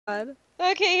God.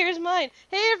 Okay, here's mine.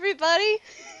 Hey, everybody!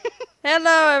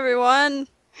 Hello, everyone.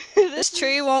 This This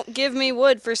tree is... won't give me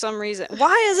wood for some reason.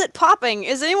 Why is it popping?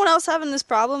 Is anyone else having this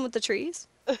problem with the trees?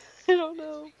 I don't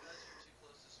know.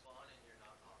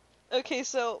 Okay,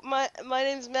 so my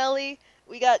name's Melly.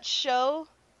 We got Sho.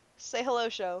 Say hello,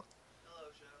 Sho.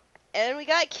 And we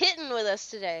got Kitten with us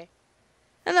today.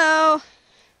 Hello.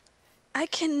 I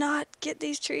cannot get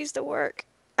these trees to work.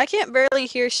 I can't barely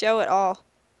hear Sho at all.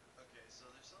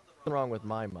 Something wrong with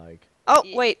my mic. Oh,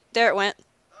 Ye- wait. There it went.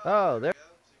 Oh, there.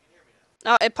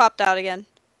 Oh, it popped out again.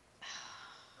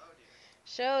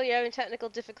 Sho, you're having technical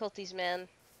difficulties, man.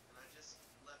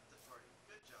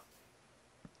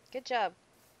 Good job.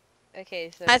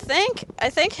 Okay, so... I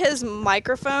think his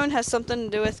microphone has something to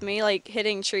do with me, like,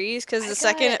 hitting trees, because I the got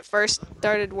second it. it first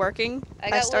started working, I I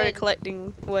got started wood.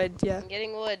 collecting wood, yeah. I'm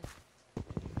getting wood.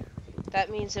 That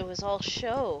means it was all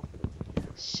Sho.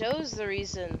 Sho's the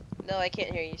reason. No, I can't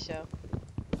hear you, Sho.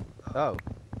 Oh.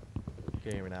 Can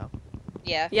you hear me now?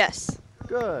 Yeah. Yes.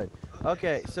 Good.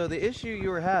 Okay, so the issue you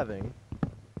were having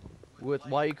with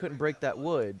why you couldn't break that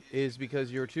wood is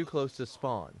because you were too close to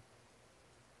spawn.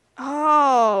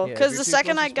 Oh, Yeah, if because you're the too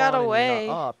second close I to got spawn and you're away...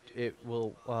 not opt, it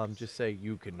will just say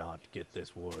you cannot get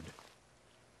this wood.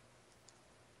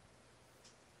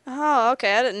 Oh,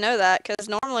 okay, I didn't know that, because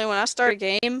normally when I start a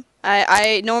game,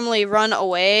 I normally run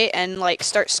away and, like,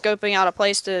 start scoping out a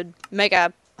place to make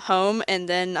a home, and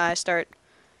then I start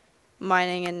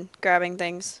mining and grabbing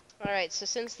things. Alright, so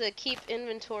since the keep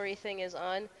inventory thing is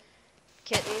on,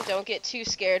 Kitten, don't get too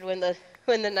scared when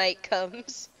the night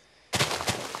comes.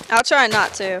 I'll try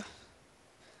not to.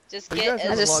 Just But you get guys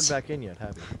haven't as... logged back in yet,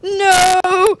 have you?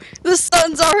 No! The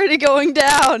sun's already going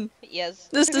down! Yes.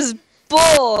 This is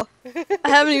bull! I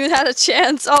haven't even had a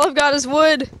chance. All I've got is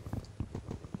wood.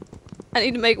 I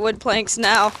need to make wood planks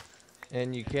now.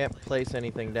 And you can't place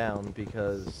anything down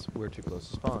because we're too close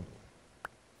to spawn.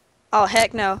 Oh,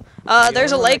 heck no. The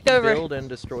There's a only one that lake can over. build and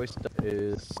destroy stuff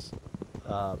is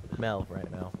Mel right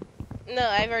now. No,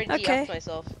 I've already Okay. de-offed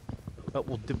myself. Oh,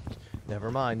 well,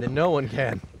 never mind. Then no one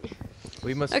can.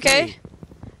 We must Okay. flee.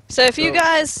 So if you So-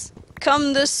 guys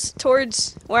come this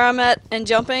towards where I'm at and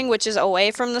jumping, which is away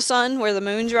from the sun, where the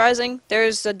moon's rising,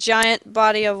 there's a giant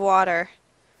body of water.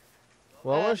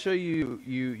 Well, I want to show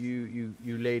you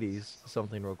ladies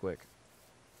something real quick.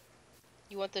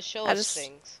 You want to show I us just-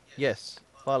 things. Yes,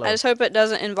 follow. I just hope it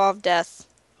doesn't involve death.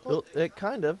 Well, it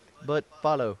kind of, but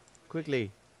follow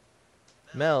quickly.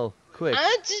 Mel, quick.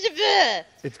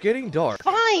 It's getting dark.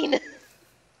 Fine!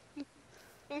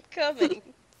 I'm coming.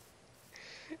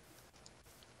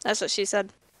 That's what she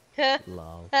said.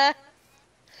 Lol.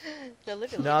 No,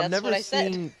 literally, Now, I've that's never what I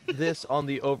said. seen this on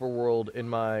the overworld in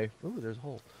my... Ooh, there's a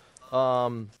hole.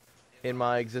 In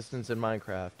my existence in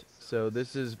Minecraft. So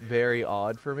this is very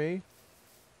odd for me.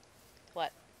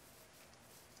 What?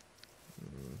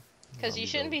 Because you Zombie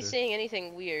shouldn't be villager. seeing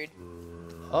anything weird.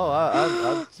 Oh,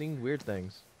 I've seen weird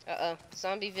things. Uh-oh.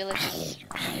 Zombie villages.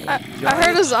 I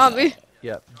heard a zombie.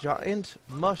 Yep, giant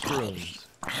mushrooms.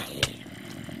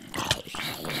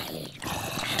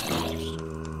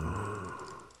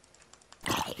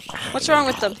 What's wrong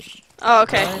with them? Oh,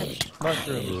 okay. Giant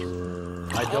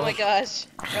mushrooms. I Oh don't... my gosh.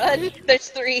 Run! There's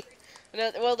 3.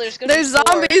 No, well, there's gonna There's be 4.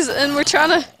 zombies and we're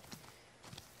trying to...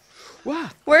 Wow.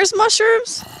 Where's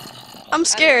mushrooms? I'm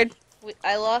scared.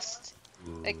 I lost...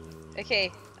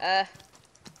 Okay,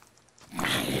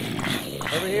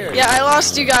 Over here. Yeah, I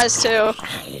lost you guys too.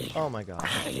 Oh my god.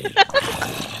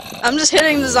 I'm just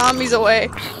hitting the zombies away.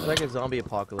 It's like a zombie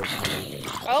apocalypse movie.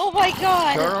 Oh my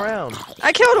god! Turn around.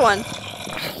 I killed one.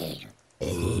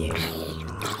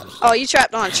 Oh, you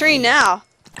trapped on a tree now.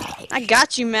 I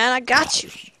got you, man. I got you.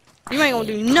 You ain't gonna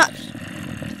do nothing.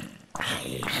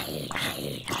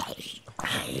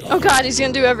 Oh god, he's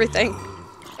gonna do everything.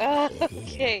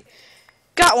 Okay.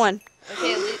 Got one.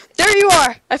 Okay, There you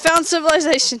are. I found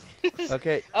civilization.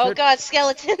 Okay. oh god,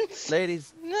 skeletons!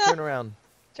 Ladies, No. turn around.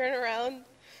 Turn around.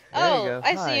 There you Oh, go.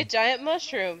 I Hi. see a giant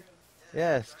mushroom.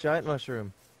 Yes, giant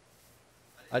mushroom.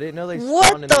 I didn't know they What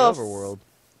spawned in the the overworld.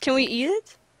 Can we eat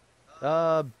it?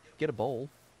 Get a bowl.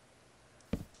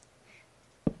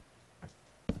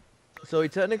 So we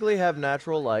technically have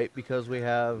natural light because we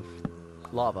have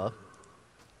lava.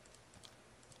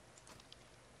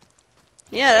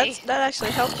 Yeah, that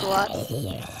actually helps a lot.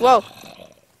 Whoa.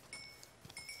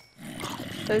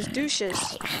 Those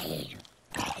douches.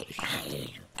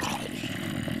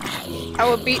 I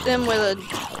will beat them with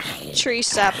a tree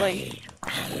sapling.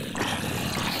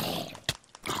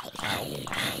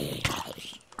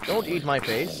 Don't eat my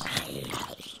face.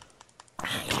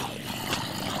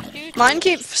 Mine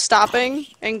keeps stopping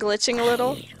and glitching a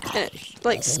little, and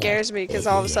like scares me because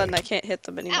all of a sudden I can't hit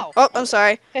them anymore. Ow. Oh, I'm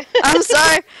sorry. I'm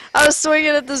sorry. I was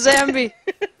swinging at the zombie.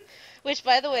 Which,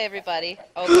 by the way, everybody.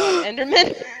 Oh god,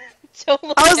 Enderman. Don't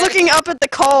look I was at looking me. up at the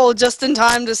coal just in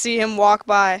time to see him walk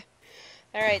by.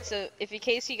 Alright, so if in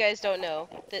case you guys don't know,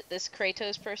 this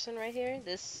Kratos person right here,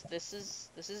 this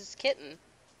is Kitten.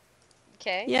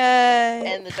 Okay?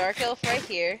 Yay. And the dark elf right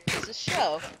here, this is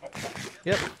Sho.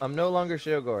 Yep, I'm no longer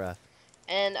Shogorath.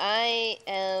 And I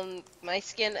am my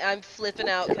skin I'm flipping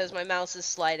out because my mouse is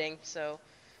sliding, so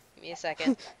give me a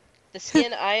second. The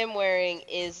skin I am wearing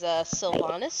is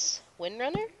Sylvanas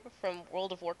Windrunner from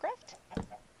World of Warcraft.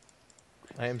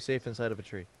 I am safe inside of a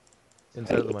tree.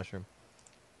 Inside of the mushroom.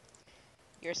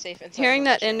 You're safe inside Hearing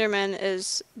the that mushroom. Enderman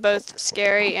is both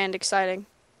scary and exciting.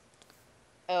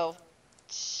 Oh,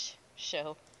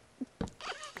 Sho.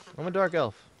 I'm a dark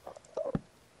elf.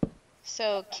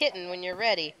 So, Kitten, when you're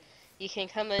ready, you can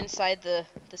come inside the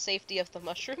safety of the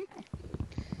mushroom.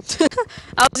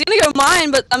 I was gonna go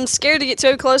mine, but I'm scared to get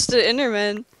too close to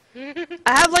Enderman.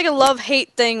 I have like a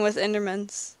love-hate thing with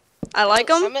Endermans. I like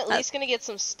them. I'm at least gonna get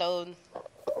some stone.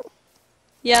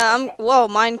 Yeah, whoa,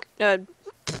 Minecraft?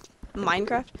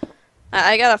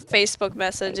 I got a Facebook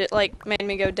message. It like made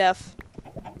me go deaf.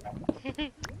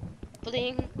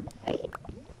 Bling.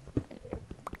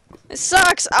 It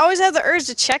sucks. I always have the urge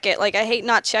to check it. Like I hate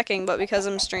not checking, but because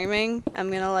I'm streaming,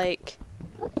 I'm gonna like.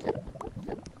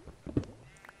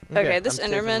 Okay, this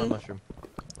I'm safe in my Enderman. mushroom.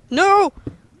 No!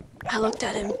 I looked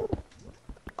at him.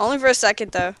 Only for a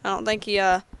second though. I don't think he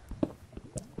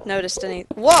noticed any.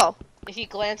 Whoa! If you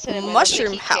glance at him, I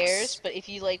Mushroom don't think he house. cares, but if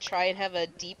you like try and have a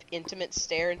deep, intimate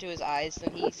stare into his eyes,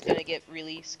 then he's gonna get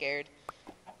really scared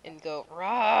and go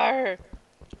roar.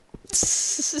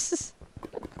 It's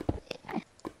like,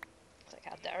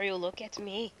 how dare you look at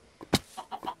me?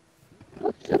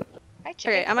 Hi, chicken.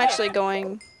 Okay, I'm actually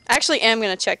am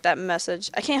gonna check that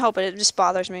message. I can't help it. It just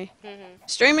bothers me.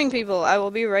 Streaming people, I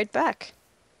will be right back.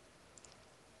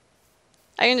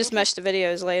 I can just mesh the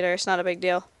videos later. It's not a big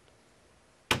deal.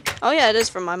 Oh yeah, it is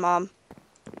from my mom.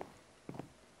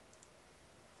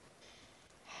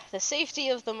 The safety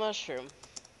of the mushroom.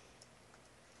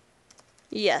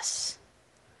 Yes.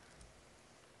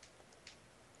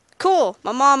 Cool.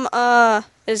 My mom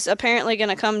is apparently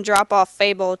gonna come drop off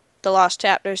Fable: The Lost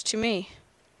Chapters to me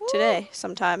today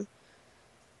sometime.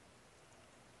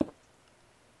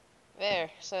 There,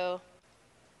 so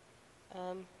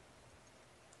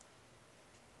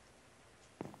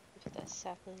put that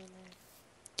sapling in there.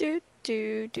 Do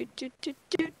do do do do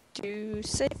do do.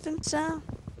 Safe and sound.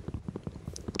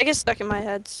 I get stuck in my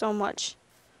head so much.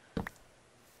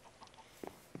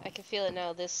 I can feel it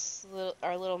now.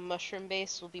 Our little mushroom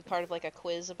base will be part of like a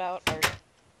quiz about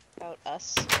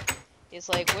us. It's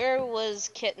like, where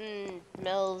was Kitten,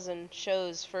 Mel's, and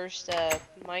Sho's first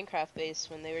Minecraft base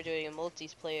when they were doing a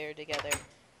multiplayer together?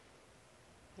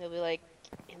 They'll be like,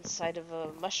 inside of a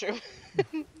mushroom.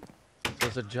 It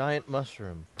was a giant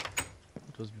mushroom.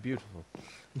 It was beautiful.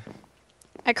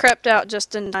 I crept out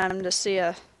just in time to see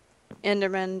a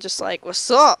Enderman just like, what's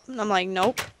up? And I'm like,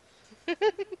 nope.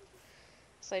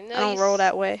 It's like, no, I don't roll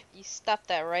that way. You stop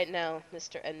that right now,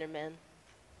 Mr. Enderman.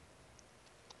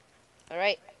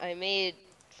 Alright, I made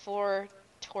 4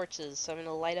 torches, so I'm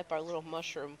gonna light up our little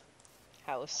mushroom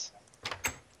house.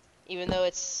 Even though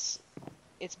it's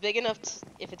big enough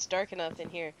if it's dark enough in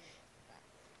here,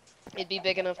 it'd be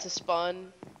big enough to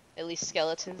spawn at least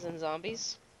skeletons and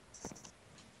zombies.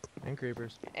 And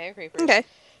creepers. And creepers. Okay.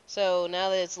 So now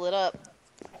that it's lit up,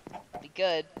 it'll be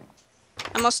good.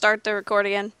 I'm gonna start the record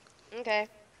again. Okay.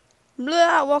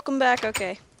 Blah, welcome back.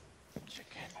 Okay.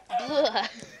 Blah.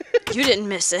 You didn't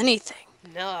miss anything.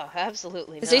 No,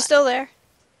 absolutely not. Is he still there?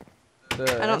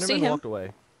 The I don't see Enderman him. walked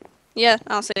away. Yeah,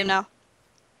 I don't see him now.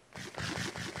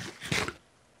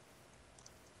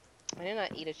 I did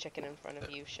not eat a chicken in front of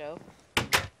you, Sho.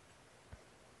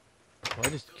 Well, I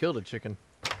just killed a chicken.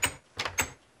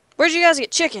 Where'd you guys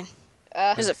get chicken?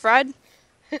 Is it fried?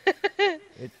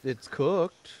 It's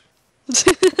cooked.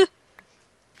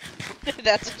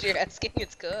 That's what you're asking.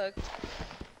 It's cooked.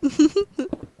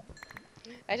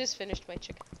 I just finished my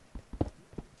chicken.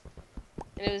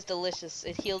 And it was delicious.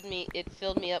 It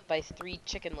filled me up by 3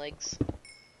 chicken legs.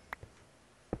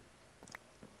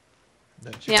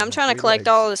 Yeah, I'm trying to collect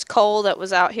all this coal that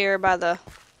was out here by the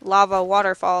lava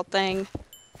waterfall thing.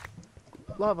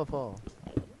 Lava fall.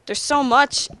 There's so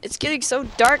much. It's getting so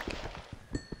dark.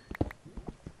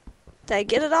 Did I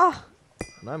get it all?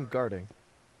 And I'm guarding.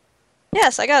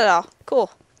 Yes, I got it all. Cool.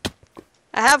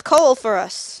 I have coal for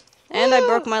us. And I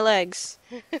broke my legs.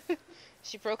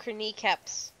 She broke her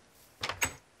kneecaps.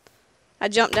 I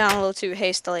jumped down a little too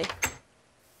hastily.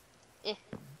 Okay,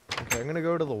 Okay, I'm gonna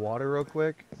go to the water real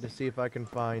quick to see if I can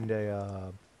find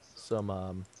a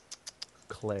some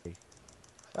clay.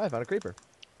 Ah, I found a creeper.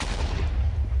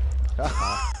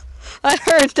 Haha. I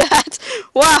heard that.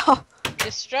 Wow,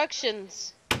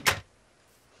 Destructions.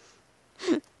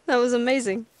 that was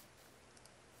amazing.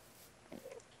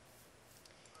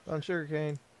 Found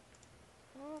sugarcane.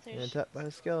 Oh, And there's. tapped by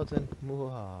a skeleton.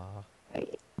 Mwah.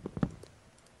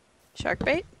 Shark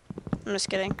bait? I'm just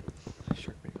kidding.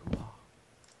 Shark bait. Mwah.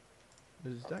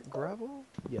 Is that gravel?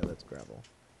 Yeah, that's gravel.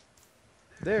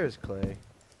 There's clay.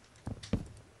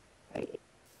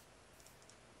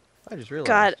 I just realized.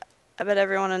 God, I bet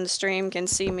everyone on the stream can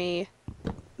see me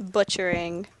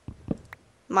butchering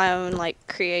my own, like,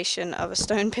 creation of a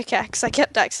stone pickaxe. I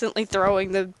kept accidentally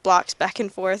throwing the blocks back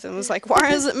and forth and was like,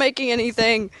 why is it making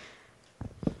anything?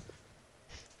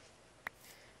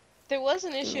 There was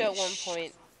an issue at one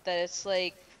point that it's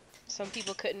like some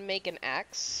people couldn't make an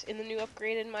axe in the new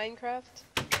upgrade in Minecraft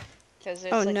because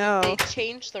it's Oh, like no. they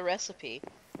changed the recipe.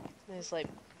 And it's like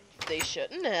they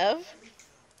shouldn't have.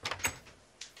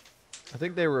 I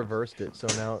think they reversed it, so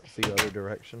now it's the other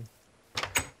direction.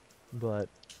 But,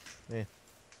 eh.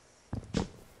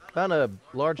 Found a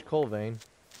large coal vein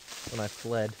when I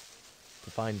fled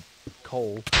to find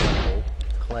clay,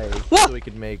 Whoa! so we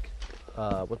could make,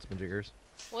 what's-my-jiggers?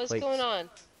 What's Plates. going on?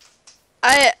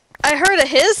 I heard a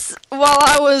hiss while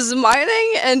I was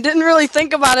mining and didn't really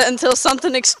think about it until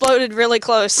something exploded really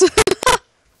close.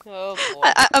 Oh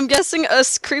boy. I'm guessing a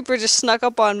creeper just snuck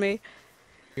up on me.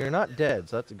 You're not dead,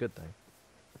 so that's a good thing.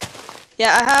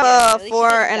 Yeah, I have Yeah, at least you four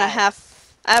didn't and a die.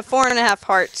 half. I have 4.5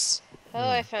 hearts. Oh,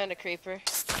 I found a creeper.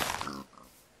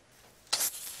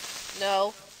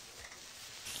 No.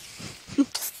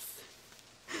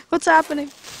 What's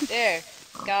happening? There.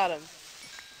 Got him.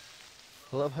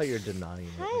 I love how you're denying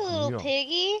it. Hi, Like, little no.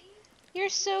 piggy. You're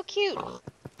so cute.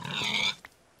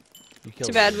 You killed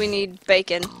Too bad me. we need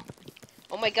bacon.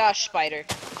 Oh my gosh, spider.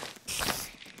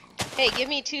 Hey, give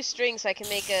me 2 strings so I can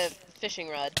make a fishing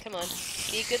rod. Come on.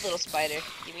 Be a good little spider.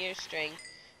 Give me your string.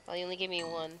 Well, you only give me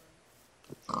 1.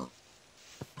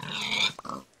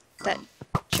 That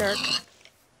jerk.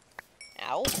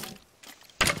 Ow.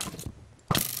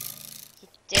 You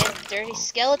damn dirty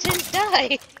skeleton,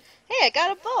 die! Hey, I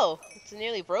got a bow. It's a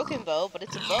nearly broken bow, but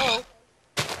it's a bow.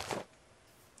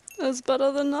 That's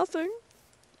better than nothing.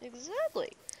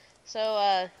 Exactly. So,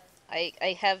 I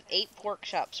have 8 pork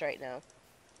chops right now.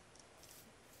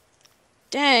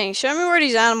 Dang, show me where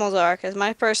these animals are, because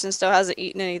my person still hasn't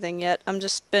eaten anything yet. I'm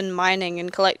just been mining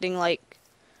and collecting, like,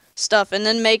 stuff, and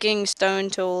then making stone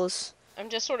tools. I'm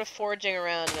just sort of foraging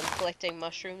around and I'm collecting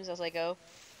mushrooms as I go.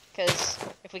 Because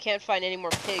if we can't find any more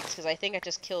pigs, because I think I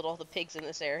just killed all the pigs in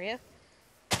this area,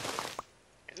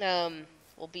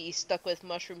 we'll be stuck with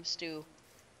mushroom stew.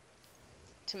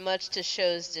 Too much to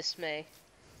Sho's dismay.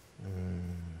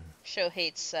 Sho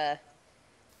hates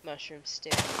mushroom stew.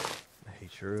 Hey,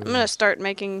 true. I'm gonna start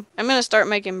making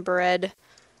bread.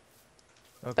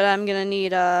 Okay. But I'm gonna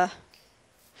need yeah,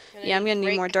 I'm gonna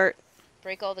need more dirt.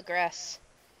 Break all the grass.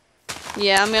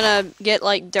 Yeah, I'm gonna get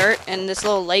like dirt in this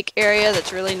little lake area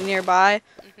that's really nearby.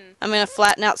 Mhm. I'm gonna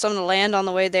flatten out some of the land on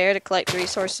the way there to collect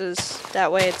resources.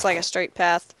 That way it's like a straight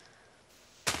path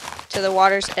to the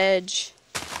water's edge.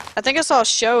 I think I saw a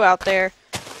show out there,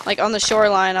 like on the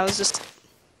shoreline. I was just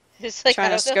It's like, I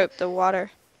trying to don't know. scope the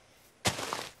water.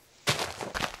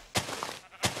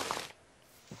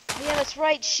 Oh yeah, that's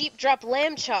right. Sheep drop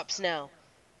lamb chops now.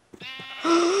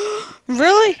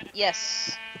 Really?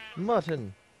 Yes.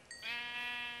 Mutton.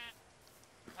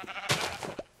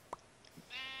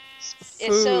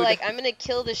 It's so Food. like I'm gonna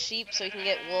kill the sheep so we can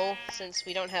get wool since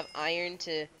we don't have iron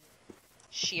to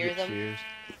shear Get them. shears.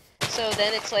 So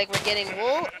then it's like we're getting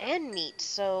wool and meat.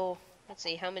 So let's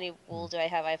see, how many wool do I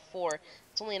have? I have 4.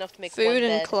 It's only enough to make 1 Food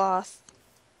and bed. cloth.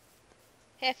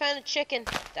 Hey, I found a chicken.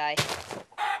 Die.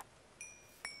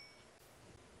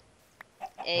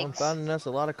 I'm Eggs. finding us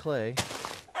a lot of clay.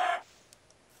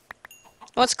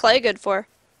 What's clay good for?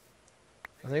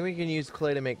 I think we can use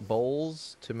clay to make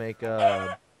bowls, to make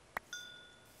Oh.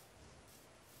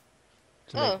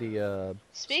 the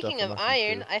Speaking stuff of for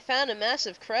iron, mushroom I found a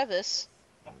massive crevice.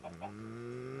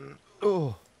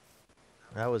 Oh,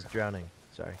 I was drowning.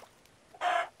 Sorry.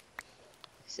 I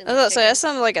was about to say, that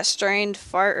sounded like a strained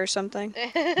fart or something.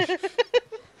 That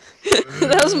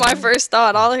was my first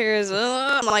thought. All I hear is,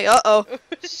 I'm like, uh-oh.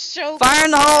 Show. Fire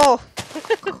in the hole!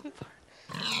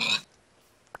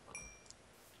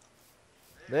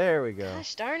 There we go.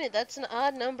 Gosh darn it, that's an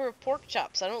odd number of pork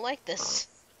chops. I don't like this.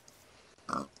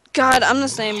 God, I'm the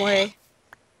same way.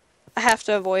 I have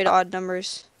to avoid odd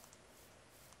numbers.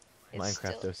 It's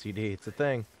Minecraft still, OCD, it's a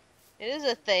thing. It is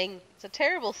a thing. It's a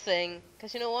terrible thing.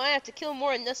 Because you know why? I have to kill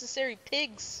more unnecessary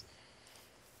pigs.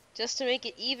 Just to make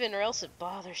it even, or else it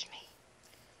bothers me.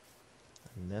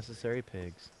 Unnecessary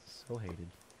pigs. So hated.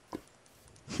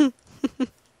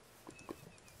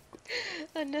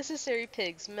 Unnecessary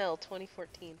pigs, Mel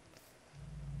 2014.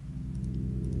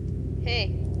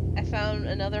 Hey, I found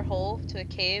another hole to a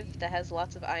cave that has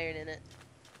lots of iron in it.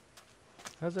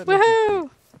 How's that make you feel? Woohoo!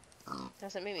 How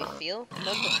does that make me feel? I'm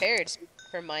unprepared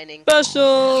for mining.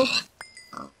 Special.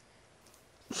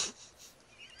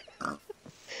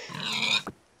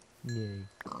 Yay.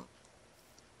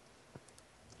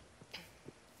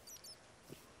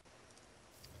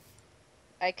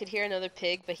 I could hear another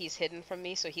pig, but he's hidden from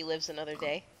me, so he lives another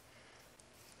day.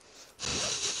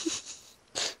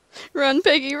 Run,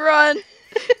 piggy, run!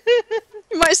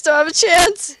 You might still have a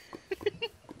chance.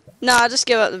 Nah, just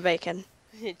give up the bacon.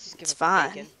 Just give It's up the fine.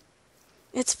 bacon.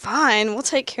 It's fine. We'll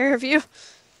take care of you.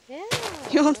 Yeah.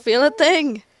 You won't of feel a course.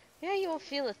 thing. Yeah, you won't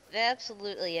feel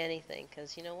absolutely anything,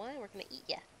 because you know why? We're gonna eat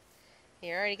ya.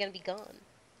 You're already gonna be gone.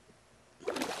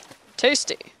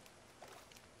 Tasty.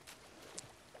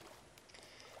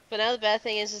 But now the bad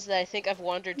thing is that I think I've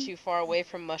wandered too far away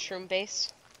from mushroom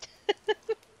base.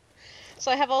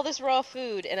 So I have all this raw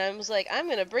food, and I was like, I'm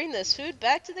gonna bring this food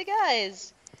back to the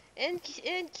guys, and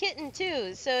Kitten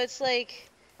too. So it's like,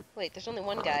 wait, there's only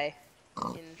one guy.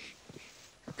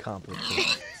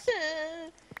 Complicated.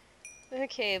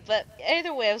 Okay, but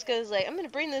either way, I was I'm gonna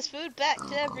bring this food back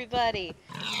to everybody.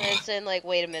 And it's then like,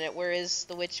 wait a minute, where is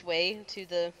the which way to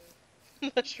the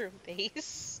mushroom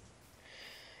base?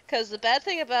 Because the bad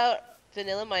thing about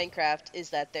vanilla Minecraft is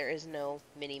that there is no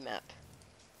mini map.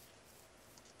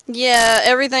 Yeah,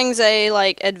 everything's a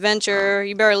like adventure.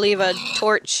 You better leave a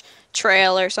torch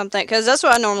trail or something, because that's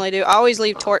what I normally do. I always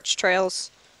leave torch trails.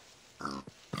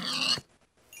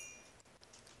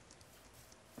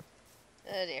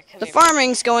 Oh dear, come The here.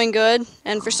 farming's going good,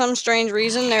 and for some strange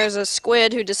reason, there's a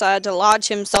squid who decided to lodge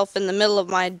himself in the middle of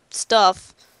my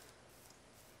stuff.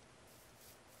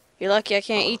 You're lucky I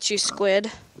can't eat you,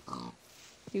 squid.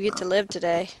 You get to live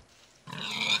today.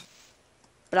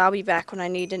 But I'll be back when I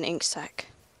need an ink sac.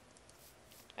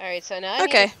 Alright, so now I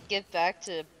need to get back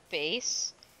to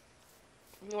base.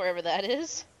 Wherever that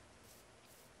is.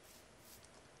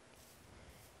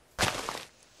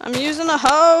 I'm using a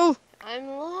hoe! I'm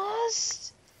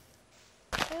lost.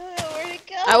 I don't know where to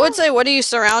go. I would say, what are you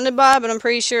surrounded by? But I'm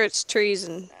pretty sure it's trees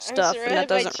and stuff, I'm and that surrounded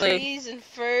by doesn't really... trees and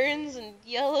ferns and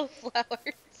yellow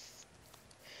flowers.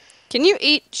 Can you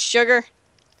eat sugar?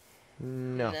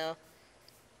 No. No.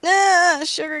 Nah,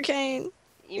 sugar cane.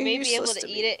 You You're may be able useless to to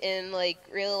eat me. it in, like,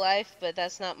 real life, but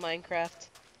that's not Minecraft.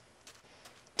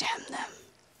 Damn them.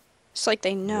 It's like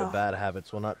they Your know. bad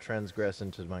habits will not transgress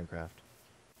into Minecraft.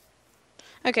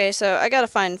 Okay, so I gotta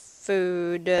find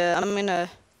food. I'm gonna...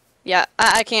 Yeah,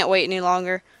 I can't wait any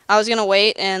longer. I was gonna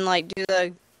wait and, like, do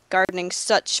the gardening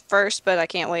such first, but I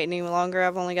can't wait any longer.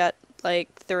 I've only got, like,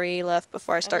 3 left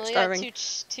before I start I've starving. only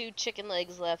got two chicken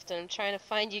legs left, and I'm trying to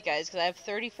find you guys, because I have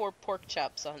 34 pork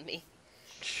chops on me.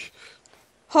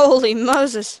 Holy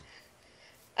Moses.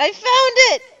 I found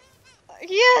it!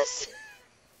 Yes!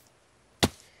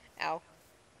 Ow.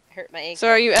 I hurt my ankle. So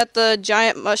are you at the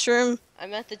giant mushroom?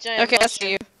 I'm at the giant Okay, I mushroom.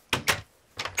 see you.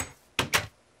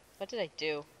 What did I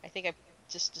do? I think I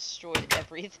just destroyed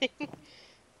everything.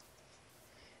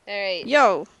 Alright.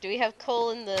 Yo. Do we have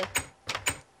coal in the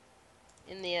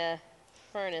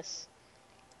furnace?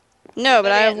 No,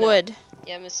 but I have No. wood.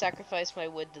 Yeah, I'm gonna sacrifice my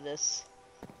wood to this.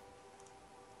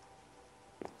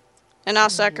 And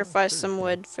I'll sacrifice some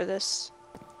wood for this.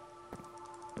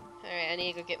 Alright, I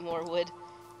need to go get more wood.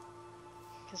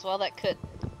 Because while that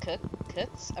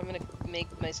cooks, I'm gonna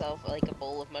make myself like a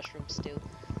bowl of mushroom stew.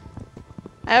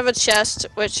 I have a chest,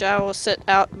 which I will sit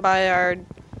out by our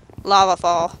lava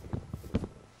fall.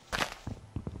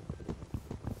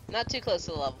 Not too close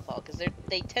to the lava fall, because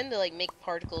they tend to like make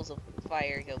particles of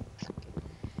fire go.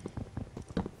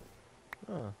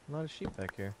 Oh, a lot of sheep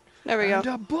back here. There we And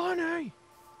go. a bunny!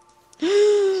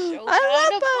 I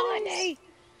love Showtime, bunnies!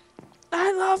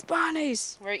 I love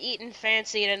bunnies! We're eating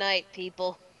fancy tonight,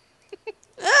 people.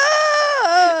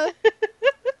 Ah!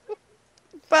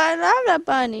 But I love the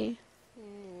bunny.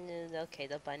 Okay,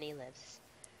 the bunny lives.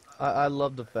 I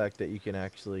love the fact that you can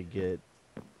actually get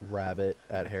rabbit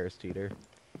at Harris Teeter.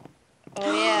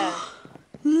 Oh yeah.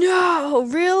 No,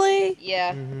 really?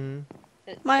 Yeah. Mm-hmm.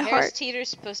 My Harris heart. Teeter's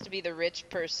supposed to be the rich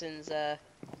person's, Yeah,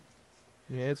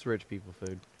 it's rich people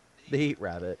food. They eat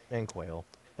rabbit and quail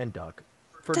and duck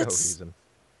for no reason.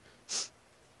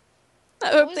 I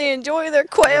hope they enjoy their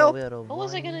quail. What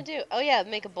was I gonna do? Oh yeah,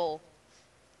 make a bowl.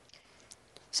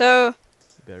 So,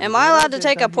 Better Am be I allowed to resilient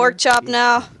take a out pork here. chop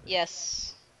now?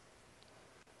 Yes.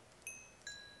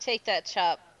 Take that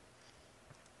chop.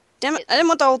 Damn it, I Kitten. didn't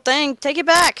want the whole thing. Take it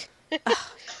back.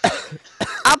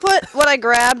 I'll put what I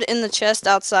grabbed in the chest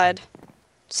outside,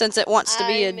 since it wants to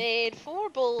be I a... made 4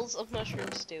 bowls of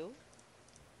mushroom stew.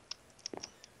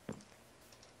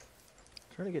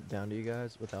 Trying to get down to you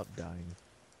guys without dying.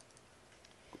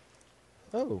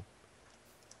 Oh.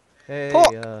 Hey,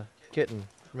 Pork. Kitten.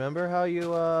 Remember how you,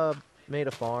 made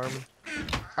a farm?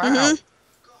 Ow! Mm-hmm.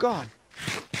 God!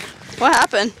 What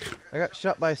happened? I got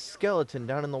shot by a skeleton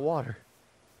down in the water.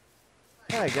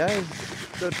 Hi, guys.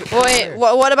 Come Wait, here.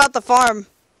 what about the farm?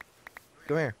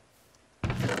 Come here.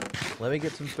 Let me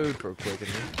get some food for quick,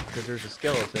 because there's a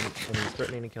skeleton, and he's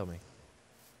threatening to kill me.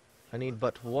 I need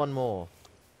but one more.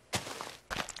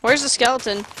 Where's the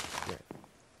skeleton?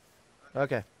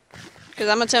 Okay, Because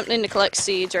I'm attempting to collect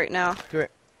seeds right now. come here.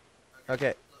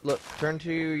 Okay, look, turn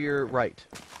to your right.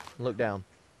 Look down.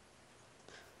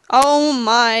 Oh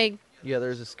my... Yeah,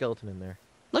 there's a skeleton in there.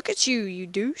 Look at you, you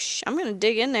douche. I'm gonna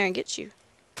dig in there and get you.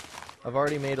 I've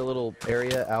already made a little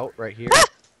area out right here.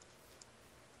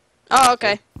 Oh,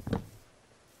 okay.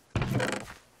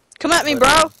 Come at me, bro.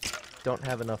 I Don't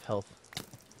have enough health.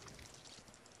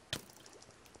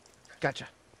 Gotcha.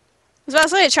 was about to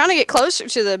say, trying to get closer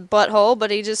to the butthole, but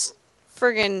he just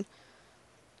friggin'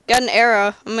 got an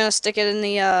arrow. I'm gonna stick it in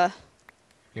the,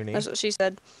 Your name? that's what she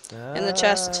said. In the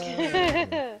chest.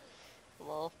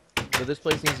 Lol. So this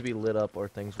place needs to be lit up or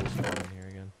things will spawn in here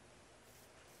again.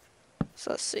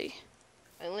 So let's see.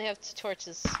 I only have 2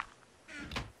 torches.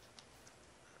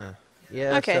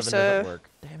 Yeah, Okay, 7 doesn't so- work.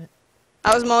 Damn it.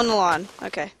 I was mowing the lawn.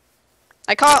 Okay.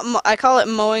 I call it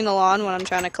mowing the lawn when I'm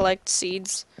trying to collect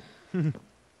seeds. I've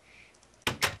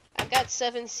got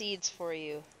 7 seeds for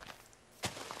you.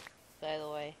 By the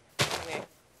way. Come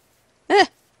here.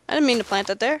 I didn't mean to plant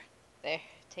that there. There.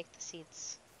 Take the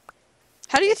seeds.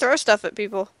 How do you throw stuff at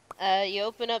people? You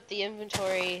open up the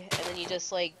inventory, and then you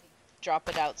just, like, drop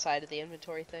it outside of the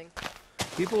inventory thing.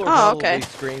 People are Oh, probably okay.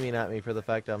 screaming at me for the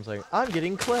fact that I'm saying, I'm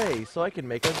getting clay so I can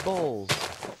make us bowls.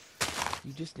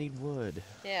 You just need wood.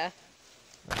 Yeah.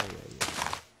 Oh, yeah.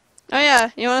 Oh yeah,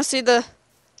 you want to see the...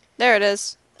 There it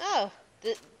is. Oh,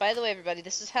 by the way, everybody,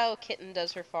 this is how Kitten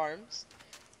does her farms.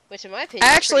 Which, in my opinion,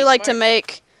 I is actually pretty like to smart.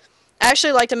 make... I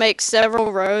actually like to make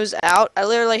several rows out. I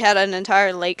literally had an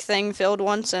entire lake thing filled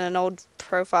once in an old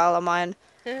profile of mine.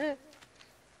 Oh,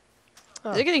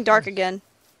 Is it getting dark nice. again?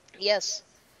 Yes.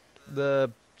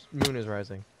 The moon is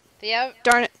rising.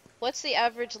 Darn it. What's the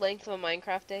average length of a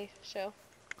Minecraft day, Show?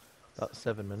 About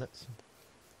 7 minutes.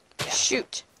 Yeah.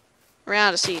 Shoot. We're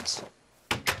out of seeds.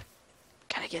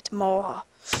 Gotta get more.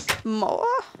 More?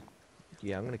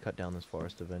 Yeah, I'm gonna cut down this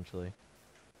forest eventually.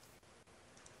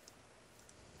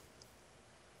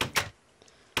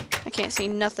 I can't see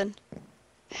nothing.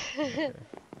 Okay.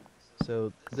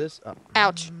 So this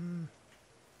Ouch.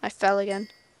 I fell again.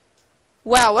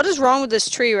 Wow, what is wrong with this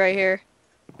tree right here?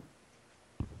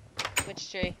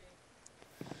 Which tree?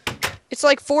 It's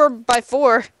like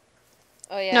 4x4.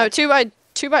 Oh, yeah. No,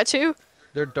 2x2.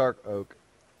 they're dark oak.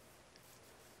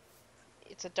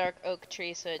 It's a dark oak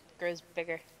tree, so it grows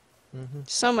bigger. Mm-hmm.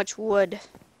 So much wood.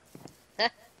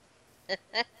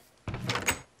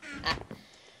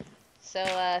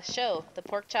 So, Show, the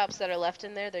pork chops that are left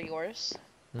in there, they're yours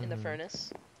in the Mhm.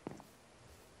 furnace.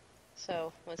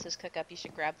 So, once those cook up, you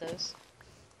should grab those.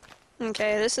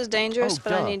 Okay, this is dangerous, Oh,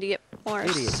 but I duh. need to get more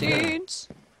Idiot, yeah. seeds.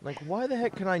 Like, why the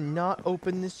heck can I not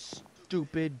open this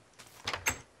stupid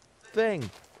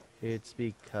thing? It's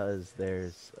because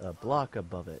there's a block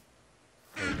above it.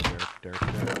 Dirt.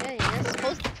 Yeah, you're not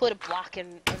supposed to put a block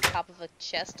on top of a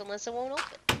chest unless it won't open.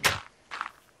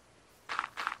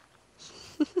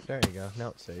 There you go. Now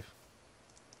it's safe.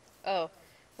 Oh,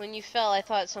 when you fell, I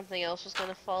thought something else was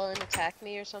gonna fall and attack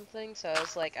me or something, so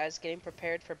I was getting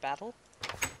prepared for battle.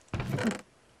 I'm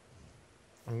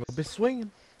gonna be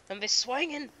swinging. I'm be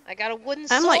swinging. I got a wooden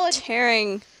I'm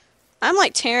sword. I'm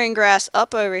like tearing grass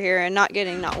up over here and not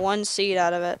getting not one seed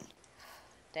out of it.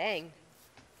 Dang.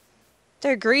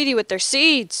 They're greedy with their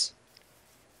seeds.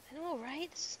 I know, right?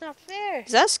 This is not fair.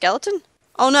 Is that a skeleton?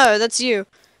 Oh no, that's you.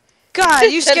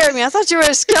 God, you scared me. I thought you were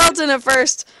a skeleton at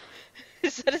first.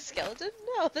 Is that a skeleton?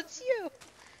 No, that's you.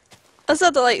 I was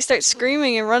about to like start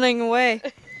screaming and running away.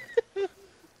 And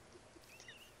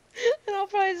I'll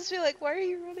probably just be like, why are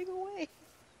you running away? I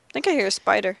think I hear a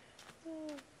spider.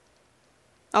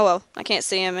 Oh well, I can't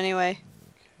see him anyway.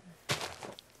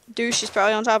 Douche is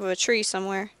probably on top of a tree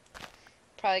somewhere.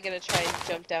 Probably gonna try and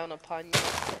jump down upon you.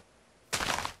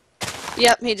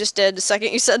 Yep, he just did the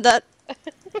second you said that.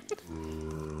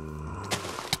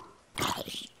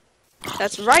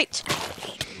 That's right.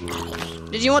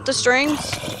 Did you want the strings?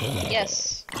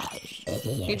 Yes.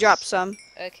 You dropped some.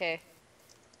 Okay.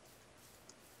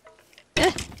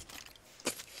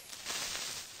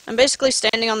 I'm basically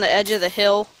standing on the edge of the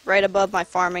hill, right above my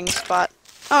farming spot.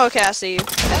 Oh, okay, I see you,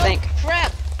 I think.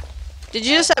 Crap! Did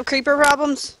you just have creeper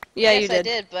problems? Yeah, yes, you did. I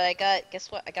did, but I got,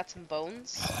 guess what? I got some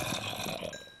bones.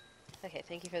 Okay,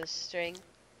 thank you for the string.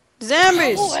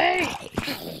 Zombies! Go away!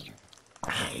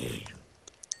 Alright,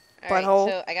 Butthole.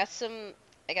 so I got some,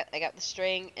 I got the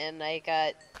string, and I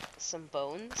got some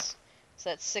bones. So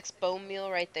that's 6 bone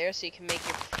meal right there, so you can make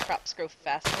your crops grow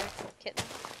faster, kitten.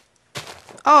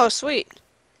 Oh, sweet.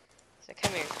 So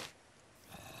come here.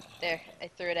 There, I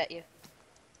threw it at you.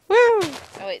 Woo!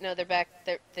 Oh wait, no, they're back.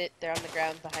 They're on the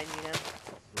ground behind you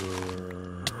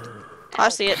now. I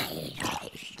see it.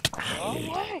 Oh,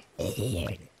 why?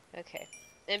 Okay.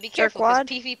 And be careful, because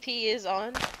Jerkwad? PvP is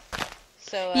on.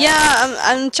 So, Yeah,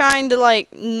 I'm trying to,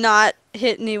 like, not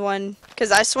hit anyone,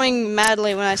 because I swing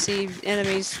madly when I see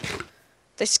enemies.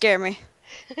 They scare me.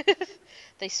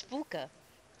 they spook her.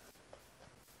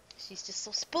 She's just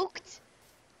so spooked.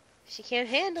 She can't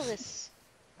handle this.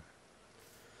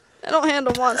 I don't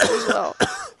handle monsters well.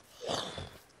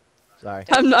 Sorry.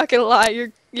 I'm not gonna lie,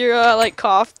 your like,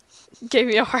 cough gave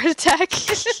me a heart attack.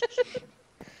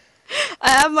 I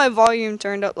have my volume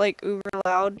turned up, like, uber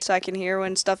loud, so I can hear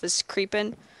when stuff is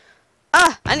creeping.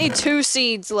 Ah! I need 2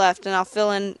 seeds left, and I'll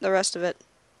fill in the rest of it.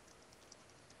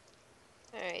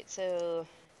 Alright, so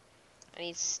I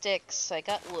need sticks. I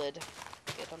got wood.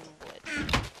 Get on wood.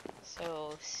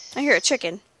 So I hear a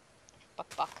chicken.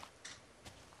 buck buck.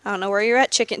 I don't know where you're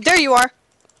at, chicken. There you are!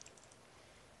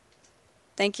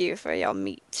 Thank you for y'all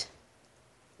meat.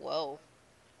 Whoa.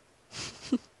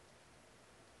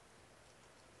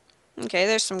 Okay,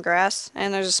 there's some grass,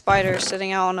 and there's a spider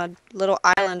sitting out on a little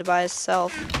island by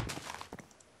itself.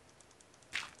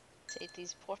 Take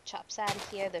these pork chops out of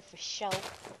here, they're for show.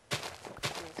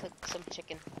 I'm gonna cook some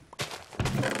chicken.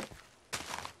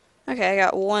 Okay, I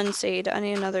got 1 seed. I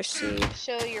need another seed.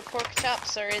 Show your pork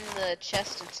chops are in the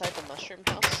chest inside the mushroom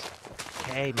house.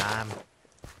 Okay, Mom.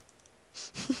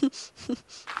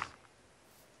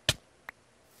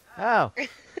 Ow!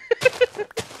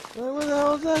 What the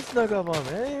hell is that snuck up on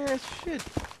me? Hey, shit.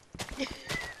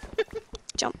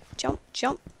 Jump, jump,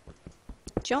 jump.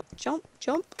 Jump, jump,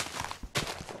 jump.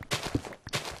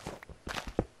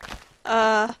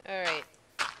 Alright.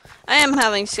 I am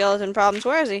having skeleton problems.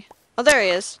 Where is he? Oh, there he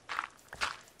is.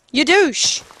 You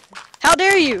douche! How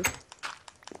dare you!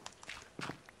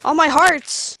 All my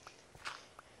hearts!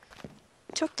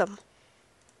 I took them.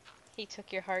 He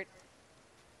took your heart.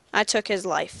 I took his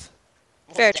life.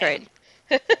 Well, Fair dang. trade.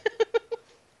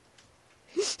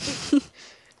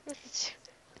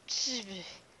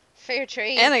 Fair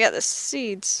trade. And I got the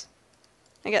seeds.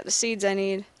 I got the seeds I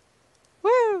need.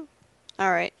 Woo!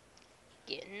 Alright.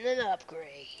 Getting an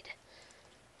upgrade.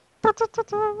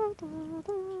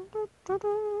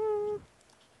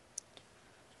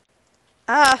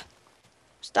 Ah!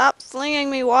 Stop flinging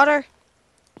me water.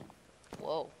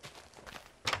 Whoa.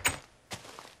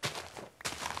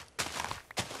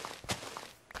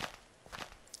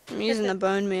 I'm using the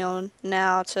bone meal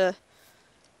now to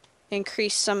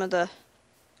increase some of the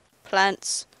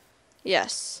plants.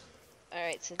 Yes.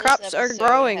 Alright, so this Crops are episode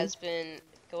growing. has been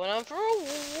going on for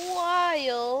a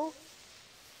while.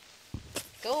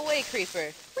 Go away,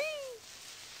 creeper.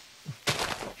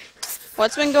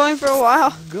 What's been going for a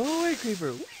while? Go away,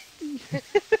 creeper.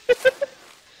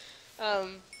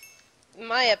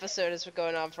 My episode has been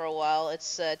going on for a while.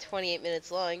 It's 28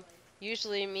 minutes long.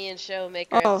 Usually me and Sho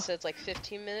make our Oh. episodes like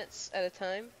 15 minutes at a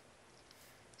time.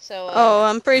 So, Oh,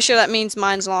 I'm pretty sure that means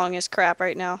mine's long as crap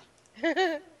right now.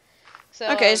 so,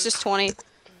 Okay, it's just 20.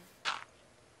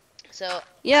 So,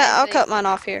 Yeah, I I'll think- cut mine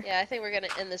off here. Yeah, I think we're gonna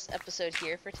end this episode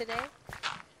here for today.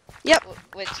 Yep.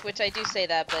 Which I do say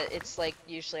that, but it's like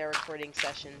usually our recording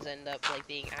sessions end up like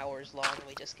being hours long. And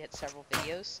we just get several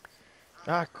videos.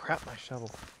 Ah, crap, my shovel.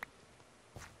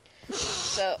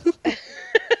 So,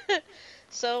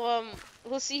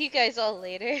 we'll see you guys all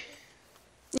later.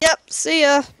 Yep, see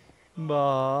ya.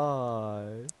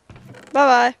 Bye.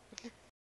 Bye-bye.